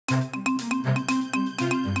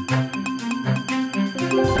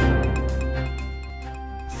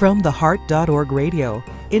From theheart.org radio,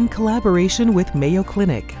 in collaboration with Mayo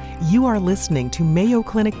Clinic, you are listening to Mayo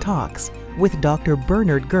Clinic Talks with Dr.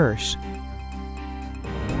 Bernard Gersh.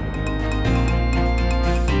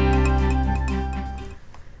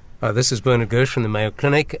 This is Bernard Gersh from the Mayo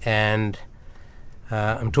Clinic, and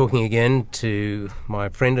I'm talking again to my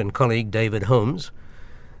friend and colleague David Holmes,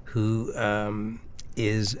 who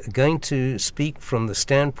is going to speak from the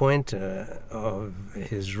standpoint of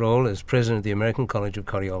his role as president of the American College of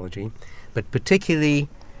Cardiology, but particularly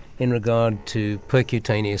in regard to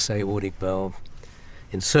percutaneous aortic valve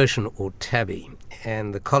insertion, or TAVI.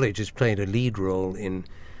 And the college has played a lead role in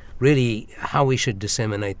really how we should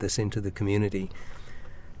disseminate this into the community.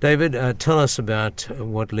 David, tell us about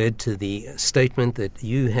what led to the statement that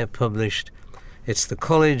you have published. It's the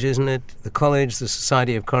college, isn't it? The college, the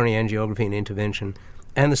Society of Coronary Angiography and Intervention,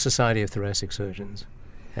 and the Society of Thoracic Surgeons,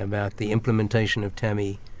 about the implementation of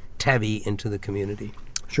TAVI into the community.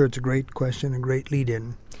 Sure, it's a great question, a great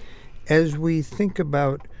lead-in. As we think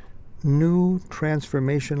about new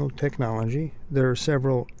transformational technology, there are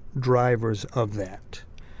several drivers of that.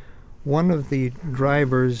 One of the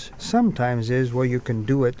drivers sometimes is, well, you can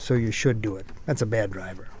do it, so you should do it. That's a bad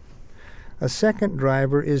driver. A second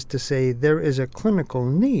driver is to say there is a clinical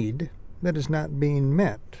need that is not being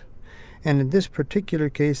met. And in this particular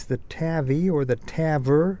case, the TAVI or the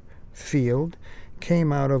TAVR field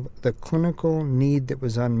came out of the clinical need that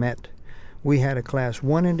was unmet. We had a class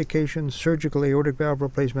 1 indication, surgical aortic valve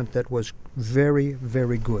replacement, that was very,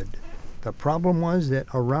 very good. The problem was that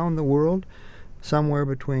around the world, somewhere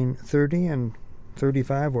between 30 and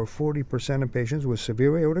 35 or 40% of patients with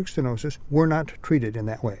severe aortic stenosis were not treated in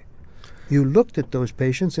that way. You looked at those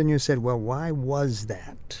patients and you said, well, why was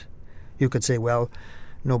that? You could say, well,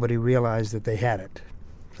 nobody realized that they had it.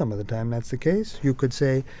 Some of the time that's the case. You could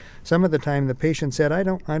say some of the time the patient said, I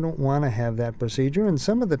don't want to have that procedure. And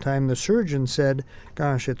some of the time the surgeon said,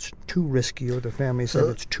 gosh, it's too risky, or the family said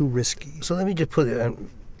it's too risky. So let me just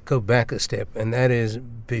go back a step, and that is,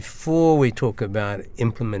 before we talk about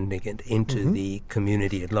implementing it into the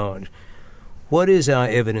community at large, what is our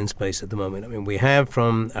evidence base at the moment? I mean, we have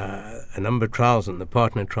from a number of trials and the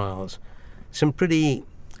partner trials some pretty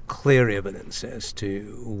clear evidence as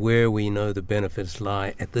to where we know the benefits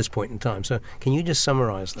lie at this point in time. So can you just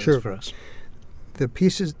summarize those for us?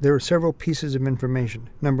 There are several pieces of information.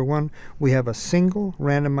 Number one, we have a single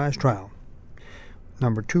randomized trial.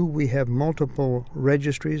 Number two, we have multiple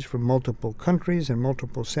registries from multiple countries and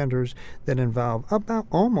multiple centers that involve about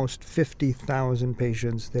almost 50,000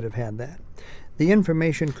 patients that have had that. The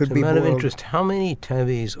information could be out of interest, how many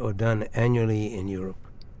TAVIs are done annually in Europe?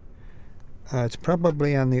 It's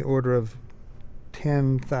probably on the order of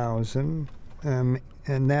 10,000, and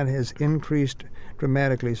that has increased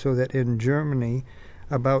dramatically, so that in Germany,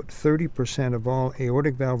 about 30% of all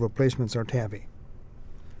aortic valve replacements are TAVI.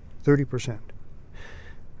 30%.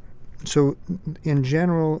 So, in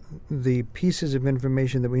general, the pieces of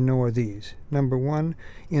information that we know are these. Number one,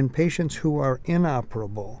 in patients who are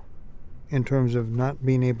inoperable, in terms of not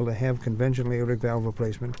being able to have conventional aortic valve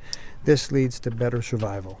replacement, this leads to better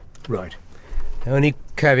survival. Right. The only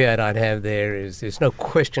caveat I'd have there is there's no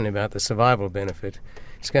question about the survival benefit.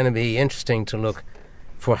 It's going to be interesting to look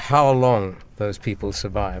for how long those people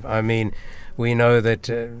survive. I mean, we know that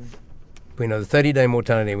we know the 30-day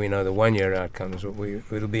mortality, we know the 1-year outcomes.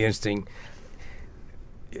 It'll be interesting.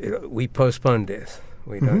 We postpone death.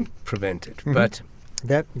 We don't prevent it. But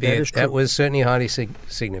that is true. That was certainly highly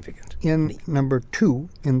significant. In number two,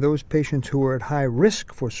 in those patients who are at high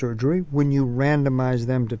risk for surgery, when you randomize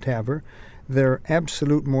them to TAVR, their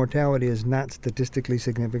absolute mortality is not statistically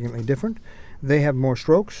significantly different. They have more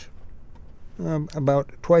strokes, about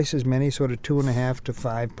twice as many, sort of 2.5% to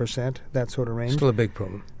 5%, that sort of range. Still a big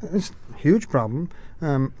problem. It's a huge problem.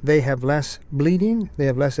 They have less bleeding. They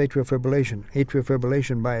have less atrial fibrillation. Atrial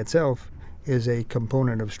fibrillation by itself is a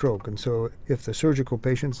component of stroke. And so if the surgical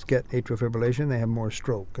patients get atrial fibrillation, they have more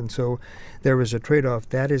stroke. And so there is a trade-off.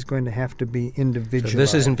 That is going to have to be individualized. So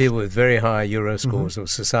this isn't people with very high Euro scores or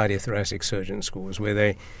Society of Thoracic Surgeon scores, where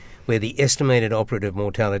the estimated operative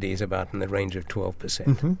mortality is about in the range of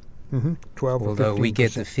 12%. 12 or 15%. Although we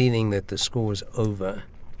get the feeling that the scores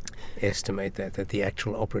overestimate that the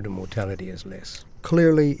actual operative mortality is less.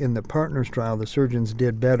 Clearly, in the Partners trial, the surgeons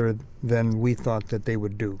did better than we thought that they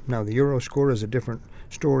would do. Now, the Euro score is a different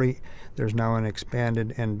story. There's now an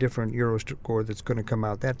expanded and different Euro score that's going to come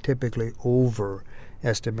out. That typically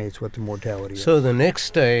overestimates what the mortality is. So the next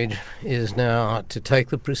stage is now to take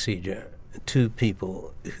the procedure to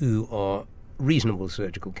people who are reasonable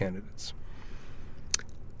surgical candidates.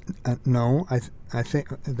 No, I think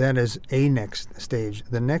that is a next stage.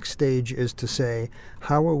 The next stage is to say,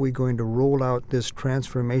 how are we going to roll out this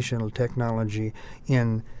transformational technology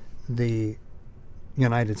in the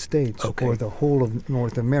United States or the whole of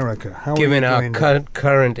North America? How Given are our you going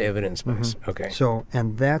current evidence base. Okay. So,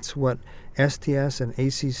 and that's what STS and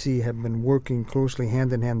ACC have been working closely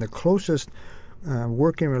hand in hand, the closest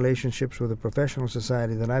working relationships with a professional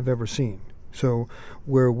society that I've ever seen. So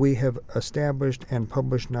where we have established and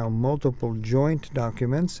published now multiple joint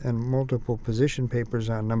documents and multiple position papers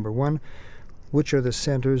on, number one, which are the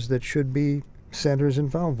centers that should be centers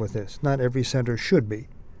involved with this. Not every center should be.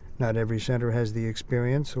 Not every center has the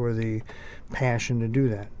experience or the passion to do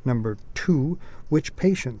that. Number two, which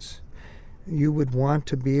patients? You would want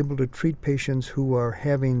to be able to treat patients who are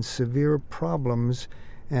having severe problems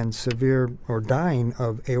and severe or dying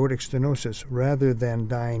of aortic stenosis rather than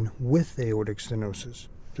dying with aortic stenosis.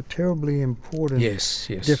 It's a terribly important difference.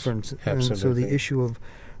 Absolutely. And so the issue of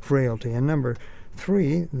frailty. And number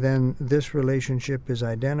three, then this relationship is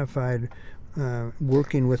identified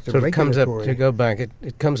working with the regulatory. Comes up, to go back,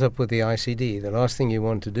 it comes up with the ICD. The last thing you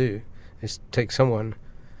want to do is take someone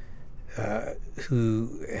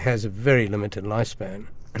who has a very limited lifespan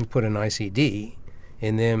and put an ICD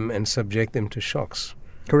in them and subject them to shocks.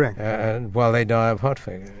 Correct. While they die of heart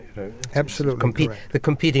failure. Absolutely correct. The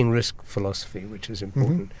competing risk philosophy, which is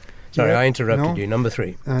important. Sorry, I interrupted you. Number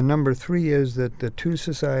three. Number three is that the two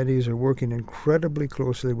societies are working incredibly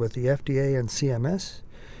closely with the FDA and CMS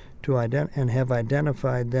and have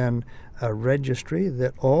identified then a registry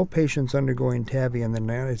that all patients undergoing TAVI in the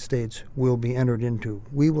United States will be entered into.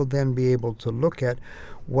 We will then be able to look at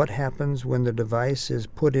what happens when the device is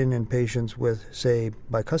put in patients with, say,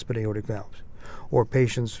 bicuspid aortic valves, or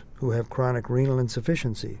patients who have chronic renal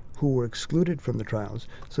insufficiency, who were excluded from the trials,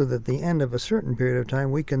 so that at the end of a certain period of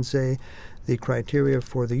time we can say the criteria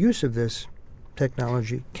for the use of this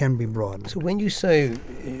technology can be broadened. So when you say,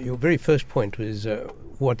 your very first point was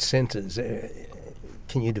what centers,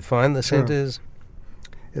 can you define the centers?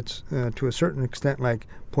 It's to a certain extent like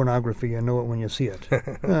pornography. You know it when you see it.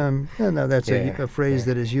 No, that's a phrase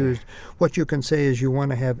that is used. What you can say is you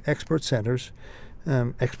want to have expert centers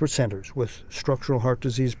with structural heart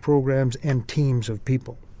disease programs and teams of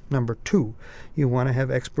people. Number two, you want to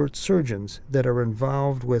have expert surgeons that are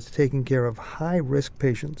involved with taking care of high-risk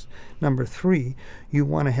patients. Number three, you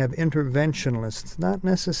want to have interventionalists, not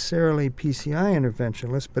necessarily PCI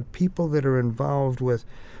interventionalists, but people that are involved with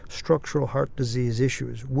structural heart disease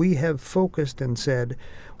issues. We have focused and said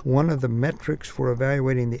one of the metrics for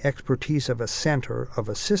evaluating the expertise of a center, of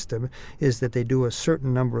a system, is that they do a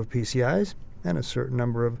certain number of PCIs and a certain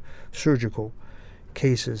number of surgical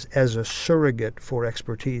cases as a surrogate for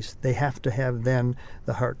expertise. They have to have then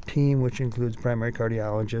the heart team, which includes primary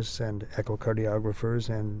cardiologists and echocardiographers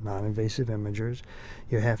and non-invasive imagers.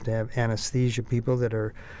 You have to have anesthesia people that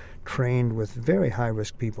are trained with very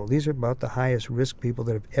high-risk people. These are about the highest risk people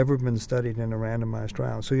that have ever been studied in a randomized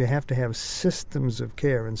trial. So you have to have systems of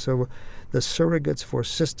care. And so the surrogates for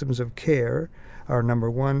systems of care are, number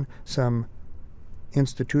one, some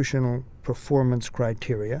institutional performance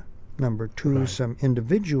criteria. Number two, some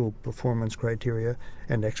individual performance criteria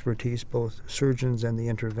and expertise, both surgeons and the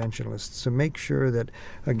interventionalists. So make sure that,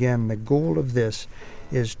 again, the goal of this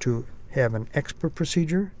is to have an expert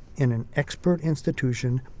procedure in an expert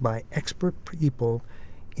institution by expert people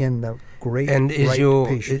in the great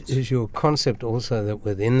patients. Is your concept also that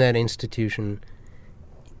within that institution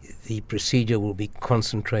the procedure will be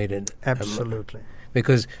concentrated? Absolutely.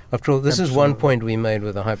 Because, after all, this is one point we made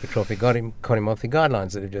with the hypertrophic cardiomyopathy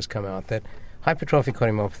guidelines that have just come out, that hypertrophic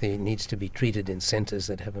cardiomyopathy needs to be treated in centers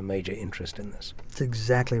that have a major interest in this. That's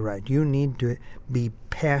exactly right. You need to be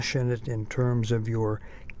passionate in terms of your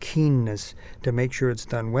keenness to make sure it's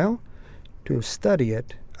done well, to study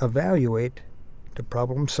it, evaluate, to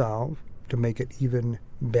problem solve, to make it even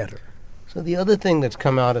better. So the other thing that's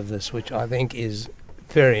come out of this, which I think is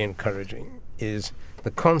very encouraging, is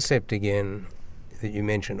the concept again that you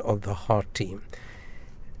mentioned of the heart team.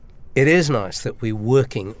 It is nice that we're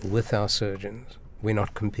working with our surgeons. We're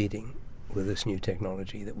not competing with this new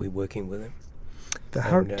technology, that we're working with them. The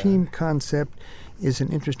heart team concept is an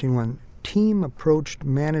interesting one. Team-approached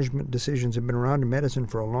management decisions have been around in medicine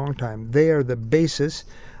for a long time. They are the basis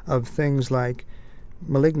of things like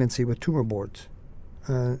malignancy with tumor boards.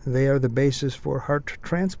 They are the basis for heart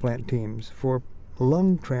transplant teams, for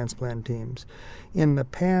lung transplant teams. In the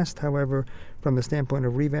past, however, from the standpoint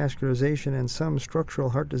of revascularization and some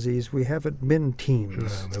structural heart disease, we haven't been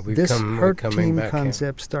teams. No, this heart team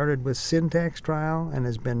concept started with Syntax trial and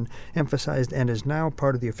has been emphasized and is now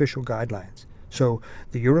part of the official guidelines. So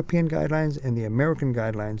the European guidelines and the American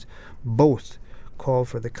guidelines both call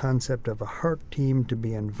for the concept of a heart team to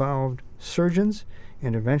be involved, surgeons,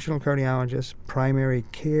 interventional cardiologists, primary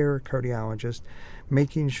care cardiologists,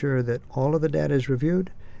 making sure that all of the data is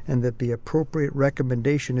reviewed and that the appropriate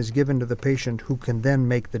recommendation is given to the patient, who can then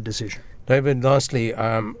make the decision. David, lastly,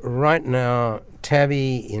 right now,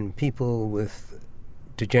 TAVI in people with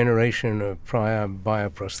degeneration of prior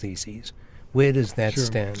bioprostheses, where does that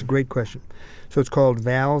stand? It's a great question. So it's called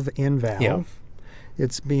valve-in-valve. Yeah. It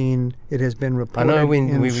has been reported I know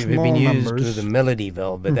in we've small been used numbers. with the Melody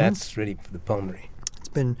valve, but that's really for the pulmonary.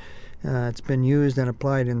 It's been used and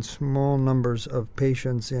applied in small numbers of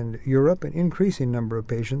patients in Europe, an increasing number of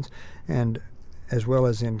patients, and as well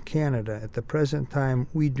as in Canada. At the present time,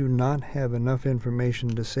 we do not have enough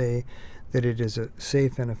information to say that it is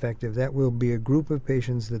safe and effective. That will be a group of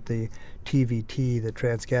patients that the TVT, the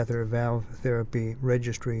Transcatheter Valve Therapy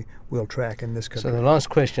Registry, will track in this country. So the last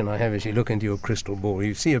question I have is, you look into your crystal ball.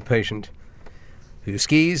 You see a patient who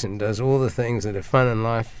skis and does all the things that are fun in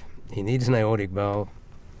life. He needs an aortic valve.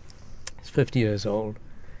 He's 50 years old.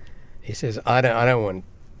 He says, I don't want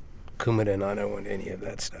Coumadin, I don't want any of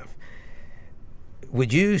that stuff.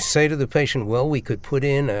 Would you say to the patient, well, we could put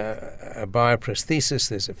in a bioprosthesis,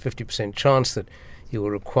 there's a 50% chance that you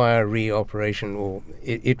will require reoperation, or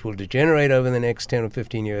it will degenerate over the next 10 or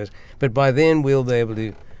 15 years, but by then we'll be able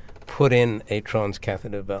to put in a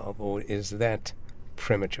transcatheter valve, or is that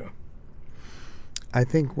premature? I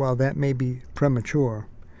think while that may be premature,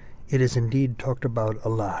 it is indeed talked about a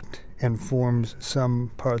lot and forms some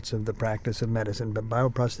parts of the practice of medicine. But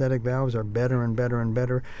bioprosthetic valves are better and better and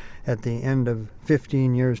better. At the end of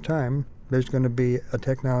 15 years' time, there's going to be a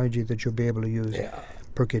technology that you'll be able to use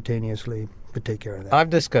percutaneously to take care of that. I've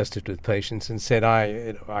discussed it with patients and said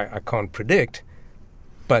I can't predict,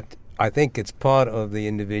 but I think it's part of the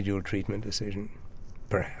individual treatment decision,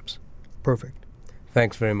 perhaps. Perfect.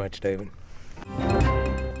 Thanks very much, David.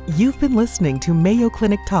 You've been listening to Mayo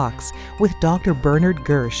Clinic Talks with Dr. Bernard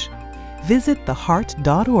Gersh. Visit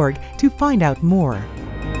theheart.org to find out more.